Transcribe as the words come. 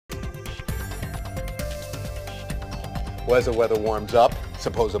Well, as the weather warms up,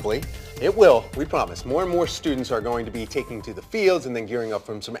 supposedly, it will, we promise. More and more students are going to be taking to the fields and then gearing up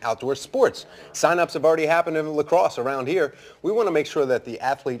from some outdoor sports. Sign-ups have already happened in lacrosse around here. We want to make sure that the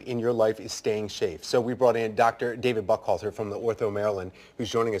athlete in your life is staying safe. So we brought in Dr. David Buckhalter from the Ortho Maryland, who's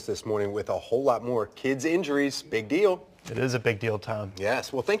joining us this morning with a whole lot more kids' injuries. Big deal. It is a big deal, Tom.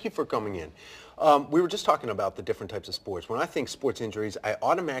 Yes. Well, thank you for coming in. We were just talking about the different types of sports. When I think sports injuries, I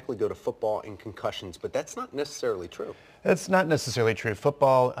automatically go to football and concussions, but that's not necessarily true. That's not necessarily true.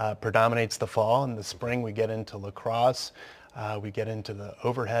 Football predominates the fall. In the spring, we get into lacrosse. We get into the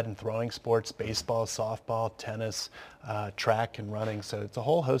overhead and throwing sports, baseball, softball, tennis, track and running. So it's a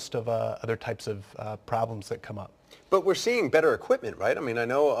whole host of other types of problems that come up. But we're seeing better equipment, right? I mean, I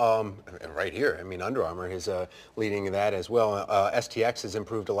know right here, I mean, Under Armour is leading that as well. STX has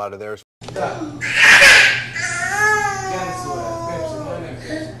improved a lot of theirs.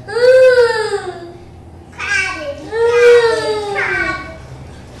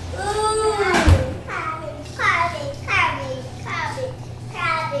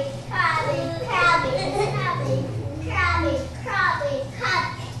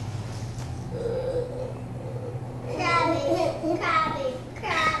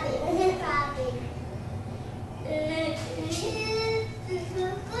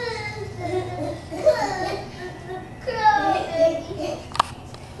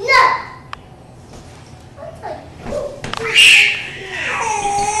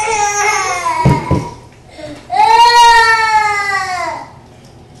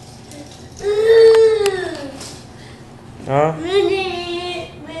 Huh?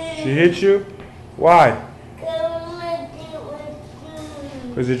 She hit you? Why?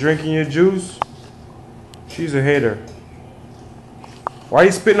 Was it drinking your juice? She's a hater. Why are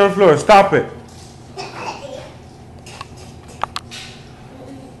you spitting on the floor? Stop it.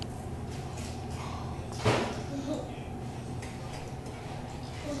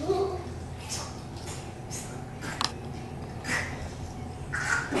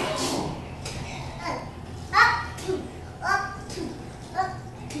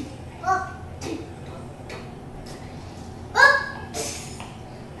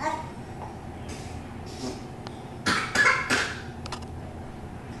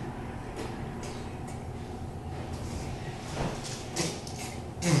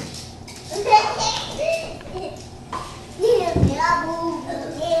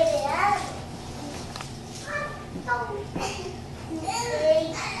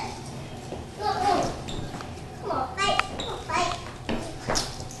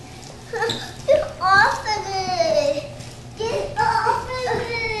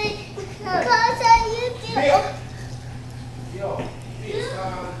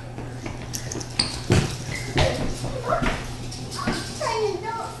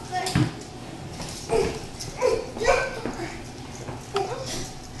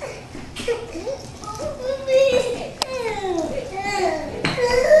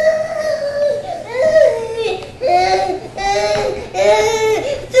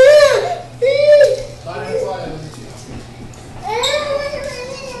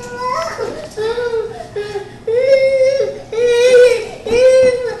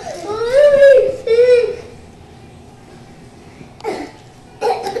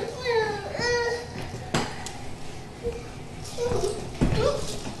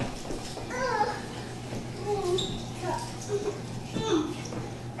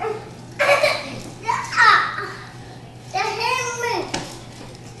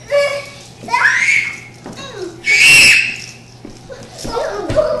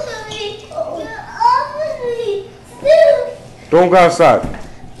 Don't go outside.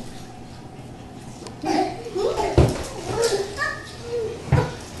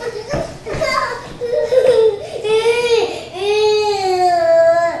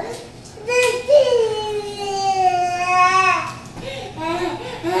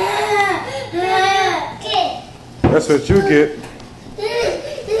 That's what you get.